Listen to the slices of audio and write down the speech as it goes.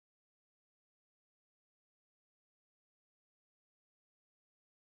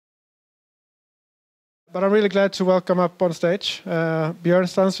But I'm really glad to welcome up on stage Björn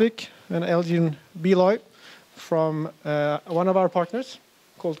Stansvik and Elgin Beloy from one of our partners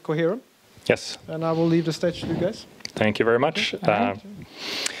called Cohereum. Yes. And I will leave the stage to you guys. Thank you very much.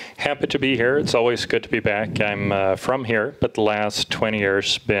 Happy to be here. It's always good to be back. I'm from here, but the last 20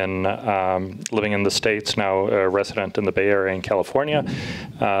 years been living in the States, now a resident in the Bay Area in California,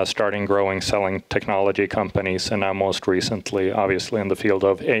 starting, growing, selling technology companies, and now most recently, obviously, in the field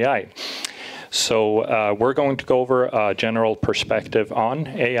of AI. So we're going to go over a general perspective on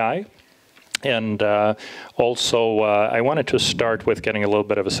AI. And also, I wanted to start with getting a little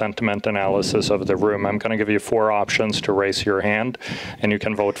bit of a sentiment analysis of the room. I'm going to give you 4 options to raise your hand, and you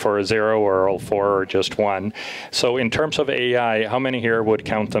can vote for a 0 or all 4 or just 1. So in terms of AI, how many here would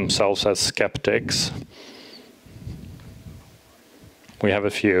count themselves as skeptics? We have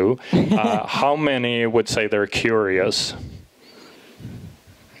a few. How many would say they're curious?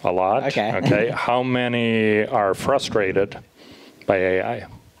 A lot? Okay. How many are frustrated by AI?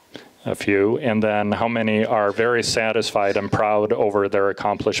 A few. And then how many are very satisfied and proud over their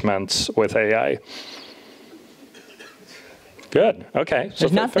accomplishments with AI? Good. Okay. So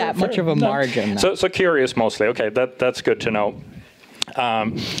there's not that much of a margin. So curious mostly. Okay, that's good to know.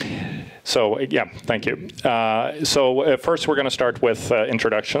 So yeah, thank you. So first we're going to start with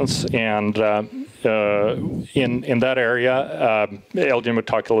introductions, and in that area, Elgin would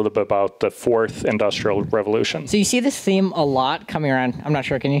talk a little bit about the 4th Industrial Revolution. So you see this theme a lot coming around. I'm not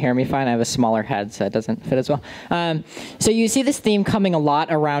sure, can you hear me fine? I have a smaller head, so it doesn't fit as well. So you see this theme coming a lot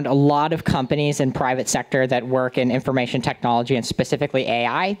around a lot of companies in private sector that work in information technology and specifically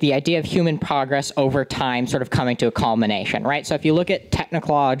AI, the idea of human progress over time sort of coming to a culmination, right? So if you look at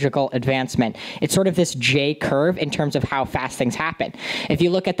technological advancement, it's sort of this J curve in terms of how fast things happen. If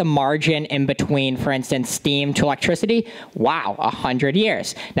you look at the margin in between, for instance, steam to electricity, wow, 100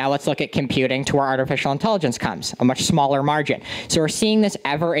 years. Now let's look at computing to where artificial intelligence comes, a much smaller margin. So we're seeing this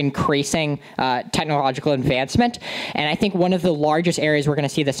ever increasing technological advancement. And I think one of the largest areas we're going to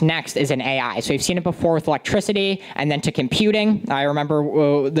see this next is in AI. So we've seen it before with electricity and then to computing. I remember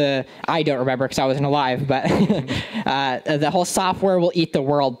I don't remember because I wasn't alive, but the whole software will eat the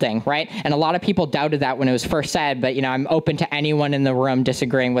world thing, right? And a lot of people doubted that when it was first said, but I'm open to anyone in the room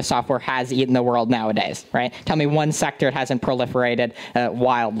disagreeing with software has eaten the world nowadays, right? Tell me one sector it hasn't proliferated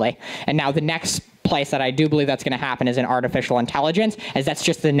wildly. And now the next place that I do believe that's going to happen is in artificial intelligence, as that's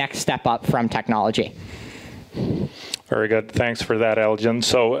just the next step up from technology. Very good. Thanks for that, Elgin.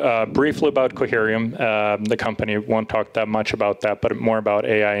 So briefly about Cohereum, the company won't talk that much about that, but more about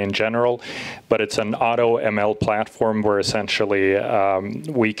AI in general. But it's an auto ML platform where essentially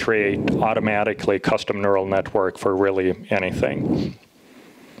we create automatically custom neural network for really anything.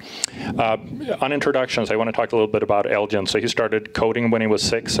 On introductions, I want to talk a little bit about Elgin. So he started coding when he was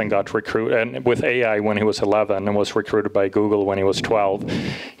 6 and got recruited, and with AI when he was 11, and was recruited by Google when he was 12.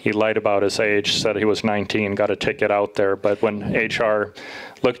 He lied about his age, said he was 19, got a ticket out there, but when HR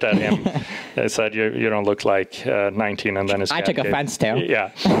looked at him, they said, you don't look like 19, and then his I took offense too. Yeah.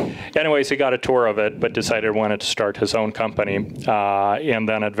 Anyways, he got a tour of it, but decided he wanted to start his own company, and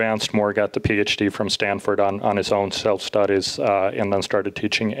then advanced more, got the PhD from Stanford on his own self-studies, and then started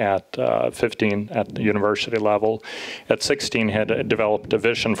teaching at 15 at the university level. At 16, he had developed a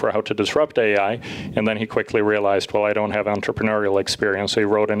vision for how to disrupt AI, and then he quickly realized, well, I don't have entrepreneurial experience, so he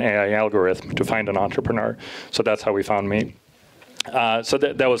wrote an AI algorithm to find an entrepreneur. So that's how we found me. So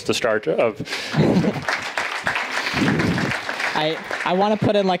that was the start of... I want to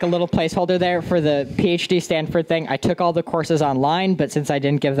put in like a little placeholder there for the PhD Stanford thing. I took all the courses online, but since I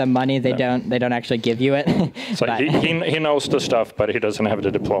didn't give them money, they don't actually give you it. So he knows the stuff, but he doesn't have the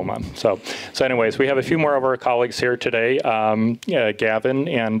diploma. So anyways, we have a few more of our colleagues here today. Gavin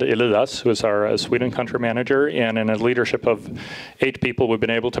and Elias, who is our Sweden country manager, and in a leadership of 8 people, we've been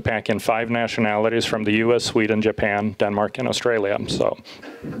able to pack in 5 nationalities from the US, Sweden, Japan, Denmark, and Australia. So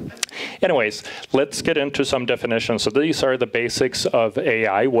anyways, let's get into some definitions. So these are the basics of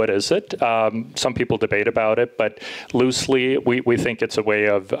AI. What is it? Some people debate about it, but loosely, we think it's a way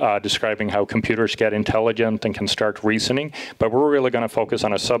of describing how computers get intelligent and can start reasoning. But we're really going to focus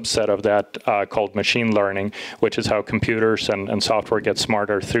on a subset of that called machine learning, which is how computers and software get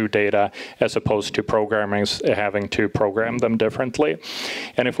smarter through data, as opposed to programmers having to program them differently.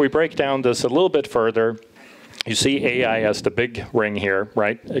 And if we break down this a little bit further, You see AI as the big ring here,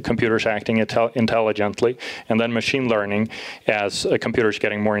 right? Computers acting intelligently, and then machine learning as computers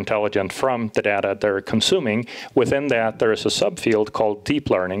getting more intelligent from the data they're consuming. Within that, there is a subfield called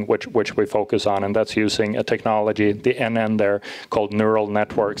deep learning, which we focus on, and that's using a technology, the NN there, called neural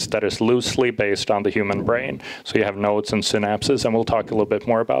networks that is loosely based on the human brain. So you have nodes and synapses, and we'll talk a little bit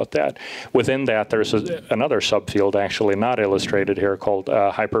more about that. Within that, there's another subfield, actually not illustrated here, called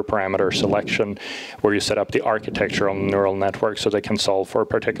hyperparameter selection, where you set up the architectural neural network so they can solve for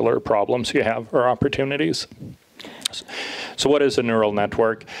particular problems you have or opportunities. So what is a neural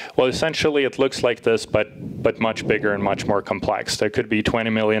network? Well, essentially it looks like this, but much bigger and much more complex. There could be 20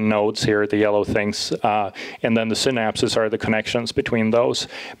 million nodes here, the yellow things, and then the synapses are the connections between those.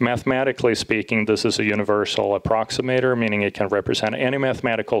 Mathematically speaking, this is a universal approximator, meaning it can represent any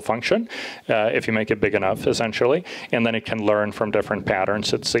mathematical function if you make it big enough, essentially, and then it can learn from different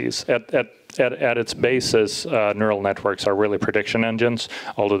patterns it sees. At its basis, neural networks are really prediction engines,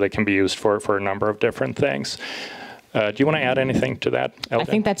 although they can be used for a number of different things. Do you want to add anything to that, Elgin? I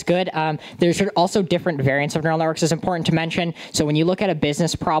think that's good. There's also different variants of neural networks. It's important to mention. So when you look at a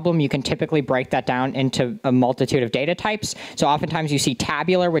business problem, you can typically break that down into a multitude of data types. So oftentimes you see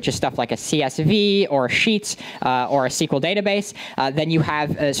tabular, which is stuff like a CSV or Sheets or a SQL database. Then you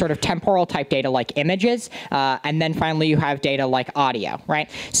have sort of temporal type data like images. And then finally you have data like audio, right?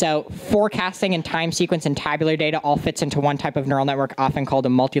 So forecasting and time sequence and tabular data all fits into one type of neural network, often called a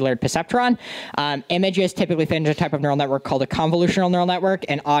multi-layered perceptron. Images typically fit into a type of neural network called a convolutional neural network,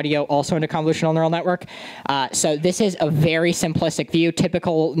 and audio also into convolutional neural network. So this is a very simplistic view.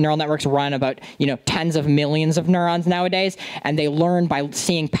 Typical neural networks run about tens of millions of neurons nowadays, and they learn by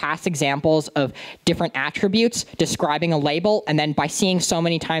seeing past examples of different attributes describing a label, and then by seeing so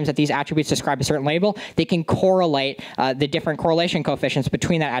many times that these attributes describe a certain label, they can correlate the different correlation coefficients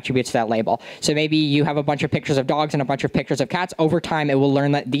between that attribute to that label. So maybe you have a bunch of pictures of dogs and a bunch of pictures of cats. Over time, it will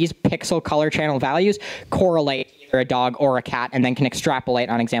learn that these pixel color channel values correlate a dog or a cat, and then can extrapolate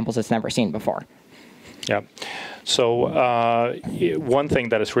on examples it's never seen before. Yeah. So one thing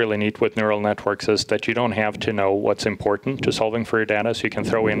that is really neat with neural networks is that you don't have to know what's important to solving for your data. So you can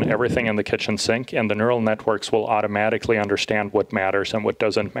throw in everything in the kitchen sink, and the neural networks will automatically understand what matters and what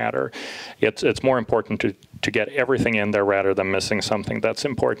doesn't matter. It's more important to get everything in there rather than missing something that's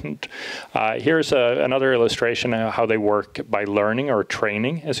important. Here's another illustration of how they work by learning or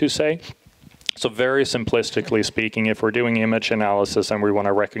training, as you say. So very simplistically speaking, if we're doing image analysis and we want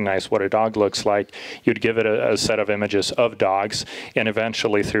to recognize what a dog looks like, you'd give it a set of images of dogs, and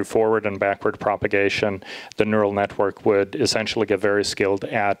eventually through forward and backward propagation, the neural network would essentially get very skilled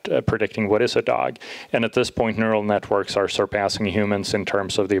at predicting what is a dog. And at this point, neural networks are surpassing humans in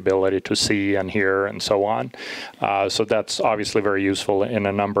terms of the ability to see and hear and so on. So that's obviously very useful in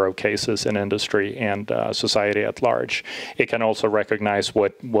a number of cases in industry and society at large. It can also recognize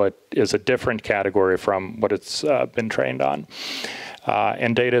what is a different category from what it's been trained on.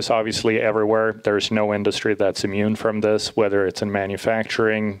 And data is obviously everywhere. There's no industry that's immune from this, whether it's in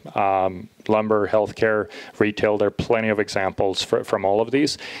manufacturing, lumber, healthcare, retail. There are plenty of examples from all of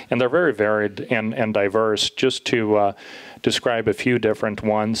these. And they're very varied and diverse. Just to describe a few different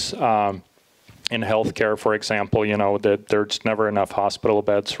ones. In healthcare, for example, that there's never enough hospital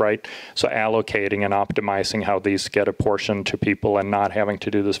beds, right? So allocating and optimizing how these get apportioned to people and not having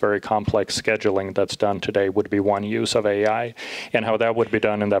to do this very complex scheduling that's done today would be one use of AI. And how that would be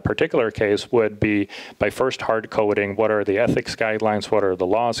done in that particular case would be by first hard coding what are the ethics guidelines, what are the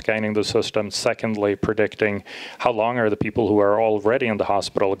laws guiding the system. Secondly, predicting how long are the people who are already in the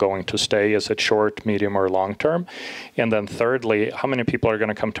hospital going to stay. Is it short, medium, or long term? And then thirdly, how many people are going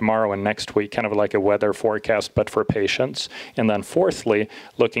to come tomorrow and next week, kind of like a weather forecast, but for patients. And then fourthly,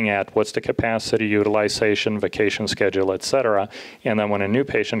 looking at what's the capacity, utilization, vacation schedule, et cetera. And then when a new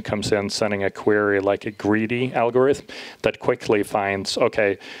patient comes in, sending a query like a greedy algorithm that quickly finds,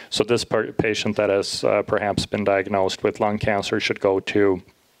 okay, so this patient that has perhaps been diagnosed with lung cancer should go to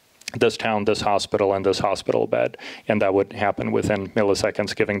this town, this hospital, and this hospital bed. And that would happen within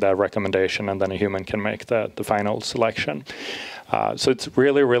milliseconds, giving that recommendation, and then a human can make the final selection. So it's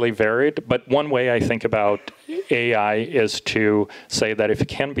really, really varied. But one way I think about AI is to say that if it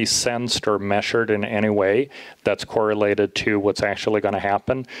can be sensed or measured in any way that's correlated to what's actually going to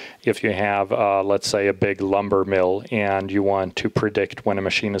happen. If you have, let's say, a big lumber mill and you want to predict when a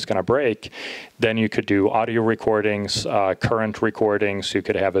machine is going to break, then you could do audio recordings, current recordings. You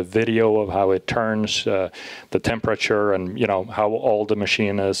could have a video of how it turns, the temperature, and how old the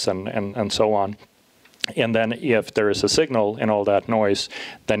machine is, and so on. And then if there is a signal in all that noise,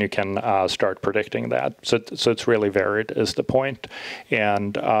 then you can start predicting that. So it's really varied is the point.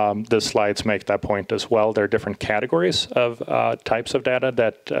 And the slides make that point as well. There are different categories of types of data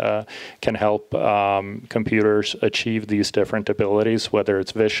that can help computers achieve these different abilities, whether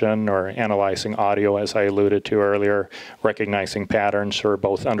it's vision or analyzing audio, as I alluded to earlier, recognizing patterns, or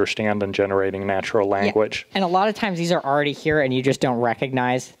both understand and generating natural language. Yeah. And a lot of times these are already here and you just don't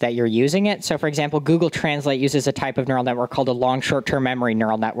recognize that you're using it. So for example, Google Translate uses a type of neural network called a long short-term memory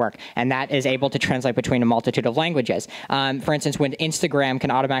neural network, and that is able to translate between a multitude of languages. For instance, when Instagram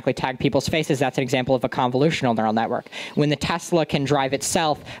can automatically tag people's faces, that's an example of a convolutional neural network. When the Tesla can drive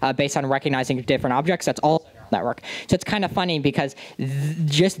itself based on recognizing different objects, that's also a neural network. So it's kind of funny because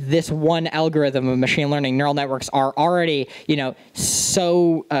just this one algorithm of machine learning neural networks are already,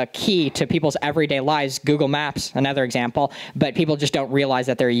 so key to people's everyday lives. Google Maps, another example, but people just don't realize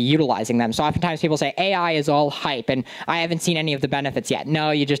that they're utilizing them. So oftentimes people say AI is all hype and I haven't seen any of the benefits yet.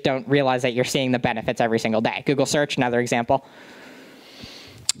 No, you just don't realize that you're seeing the benefits every single day. Google search, another example.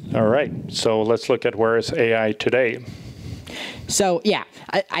 All right, so let's look at where is AI today. So yeah,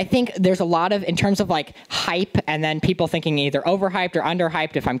 I think there's a lot of, in terms of like hype and then people thinking either overhyped or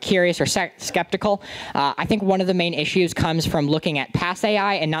underhyped, if I'm curious or skeptical, I think one of the main issues comes from looking at past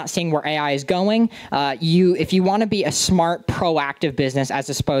AI and not seeing where AI is going. If you want to be a smart, proactive business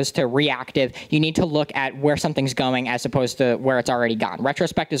as opposed to reactive, you need to look at where something's going as opposed to where it's already gone.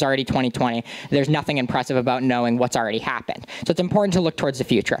 Retrospect is already 2020. There's nothing impressive about knowing what's already happened. So it's important to look towards the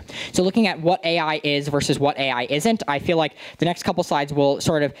future. So looking at what AI is versus what AI isn't, I feel like the next couple slides will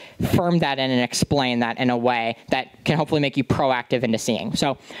sort of firm that in and explain that in a way that can hopefully make you proactive into seeing.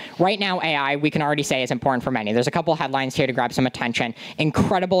 So right now, AI, we can already say is important for many. There's a couple headlines here to grab some attention.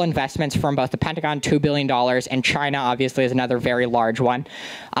 Incredible investments from both the Pentagon, $2 billion, and China obviously is another very large one.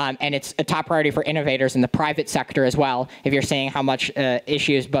 And it's a top priority for innovators in the private sector as well, if you're seeing how much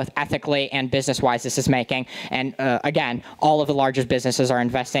issues both ethically and business-wise this is making. And again, all of the largest businesses are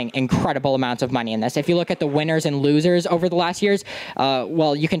investing incredible amounts of money in this. If you look at the winners and losers over the last years,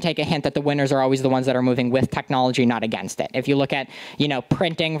 well, you can take a hint that the winners are always the ones that are moving with technology, not against it. If you look at,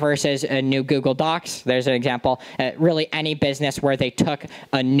 printing versus a new Google Docs, there's an example. Really any business where they took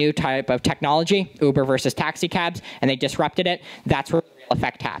a new type of technology, Uber versus taxi cabs, and they disrupted it, that's where the real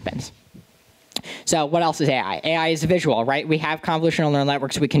effect happens. So what else is AI? AI is visual, right? We have convolutional neural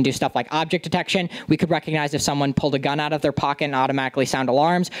networks. We can do stuff like object detection. We could recognize if someone pulled a gun out of their pocket and automatically sound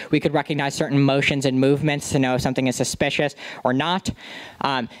alarms. We could recognize certain motions and movements to know if something is suspicious or not.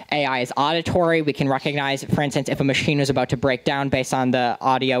 AI is auditory. We can recognize, for instance, if a machine is about to break down based on the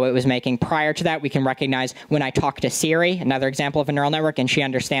audio it was making prior to that. We can recognize when I talk to Siri, another example of a neural network, and she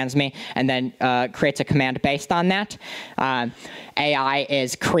understands me and then creates a command based on that. AI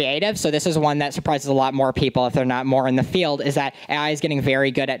is creative. So this is one that surprises a lot more people if they're not more in the field, is that AI is getting very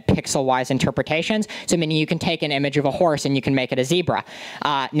good at pixel-wise interpretations. So meaning you can take an image of a horse and you can make it a zebra.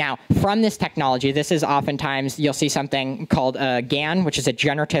 Now, from this technology, this is oftentimes, you'll see something called GAN, which is a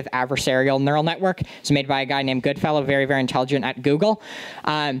generative adversarial neural network. It's made by a guy named Goodfellow, very, very intelligent at Google.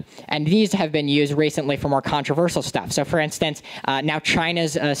 And these have been used recently for more controversial stuff. So for instance, now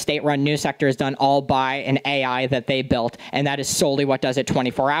China's state-run news sector is done all by an AI that they built, and that is solely what does it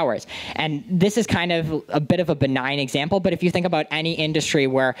 24 hours. And this is kind of a bit of a benign example, but if you think about any industry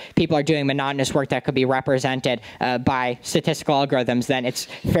where people are doing monotonous work that could be represented by statistical algorithms, then it's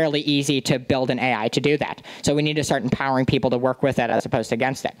fairly easy to build an AI to do that. So we need to start empowering people to work with it as opposed to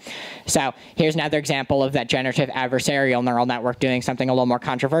against it. So here's another example of that generative adversarial neural network doing something a little more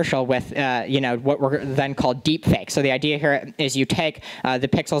controversial with what were then called deep fakes. So the idea here is you take the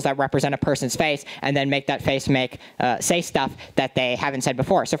pixels that represent a person's face and then make that face say stuff that they haven't said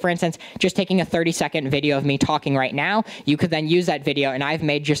before. So for instance, just taking a 30-second video of me talking right now, you could then use that video, and I've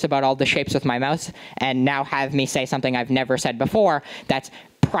made just about all the shapes with my mouse, and now have me say something I've never said before that's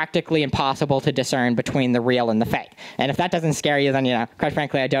practically impossible to discern between the real and the fake. And if that doesn't scare you, then, quite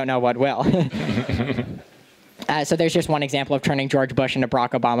frankly, I don't know what will. So there's just one example of turning George Bush into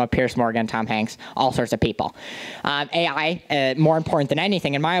Barack Obama, Pierce Morgan, Tom Hanks, all sorts of people. AI, more important than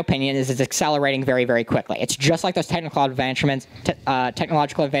anything, in my opinion, is it's accelerating very, very quickly. It's just like those technological advancements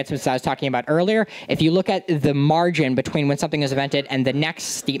that I was talking about earlier. If you look at the margin between when something is invented and the next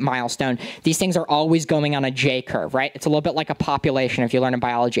steep milestone, these things are always going on a J curve, right? It's a little bit like a population if you learn in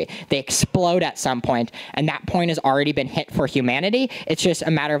biology. They explode at some point, and that point has already been hit for humanity. It's just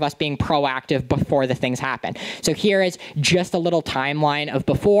a matter of us being proactive before the things happen. So here is just a little timeline of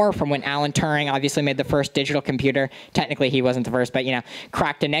before, from when Alan Turing obviously made the first digital computer. Technically, he wasn't the first, but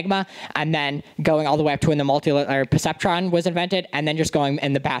cracked Enigma, and then going all the way up to when the perceptron was invented, and then just going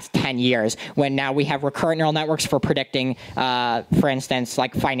in the past 10 years, when now we have recurrent neural networks for predicting, for instance,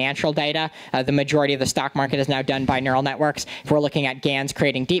 like financial data. The majority of the stock market is now done by neural networks. If we're looking at GANs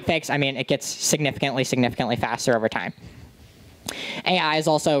creating deepfakes, I mean, it gets significantly faster over time. AI is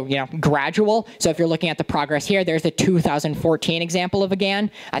also, gradual. So if you're looking at the progress here, there's the 2014 example of a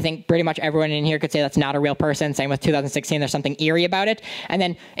GAN. I think pretty much everyone in here could say that's not a real person. Same with 2016. There's something eerie about it. And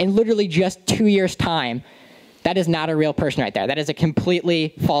then in literally just 2 years' time, that is not a real person right there. That is a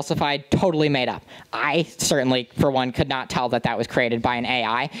completely falsified, totally made up. I certainly, for one, could not tell that that was created by an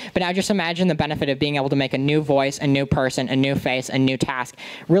AI. But now just imagine the benefit of being able to make a new voice, a new person, a new face, a new task.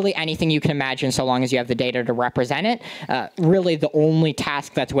 Really anything you can imagine, so long as you have the data to represent it. Really the only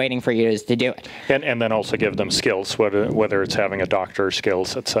task that's waiting for you is to do it. And then also give them skills, whether it's having a doctor's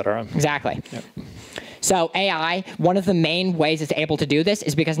skills, et cetera. Exactly. Yep. So AI, one of the main ways it's able to do this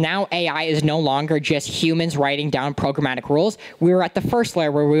is because now AI is no longer just humans writing down programmatic rules. We were at the first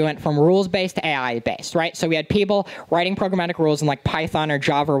layer where we went from rules-based to AI-based, right? So we had people writing programmatic rules in like Python or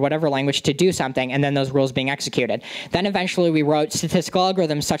Java or whatever language to do something, and then those rules being executed. Then eventually we wrote statistical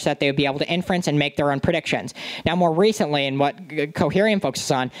algorithms such that they would be able to inference and make their own predictions. Now more recently, and what Cohereum focuses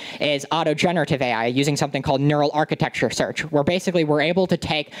on, is auto-generative AI using something called neural architecture search, where basically we're able to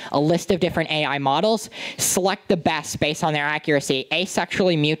take a list of different AI models, select the best based on their accuracy,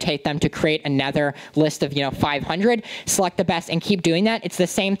 asexually mutate them to create another list of 500, select the best, and keep doing that. It's the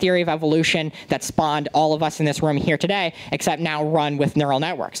same theory of evolution that spawned all of us in this room here today, except now run with neural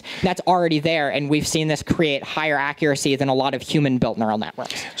networks. That's already there, and we've seen this create higher accuracy than a lot of human-built neural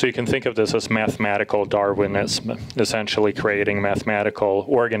networks. So you can think of this as mathematical Darwinism, essentially creating mathematical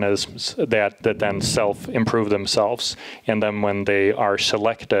organisms that then self-improve themselves. And then when they are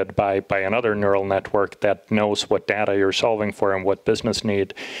selected by another neural network that knows what data you're solving for and what business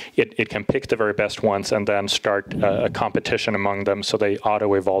need, it can pick the very best ones and then start a competition among them, so they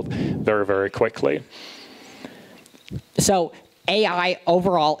auto-evolve very, very quickly. So AI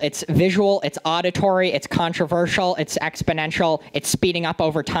overall, it's visual, it's auditory, it's controversial, it's exponential, it's speeding up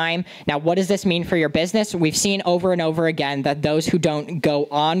over time. Now, what does this mean for your business? We've seen over and over again that those who don't go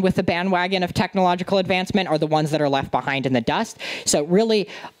on with the bandwagon of technological advancement are the ones that are left behind in the dust. So really,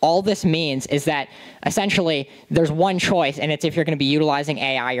 all this means is that essentially there's one choice, and it's if you're going to be utilizing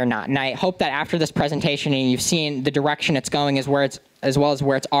AI or not. And I hope that after this presentation and you've seen the direction it's going as well as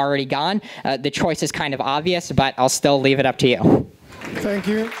where it's already gone, the choice is kind of obvious, but I'll still leave it up to you. Thank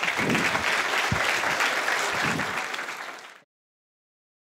you.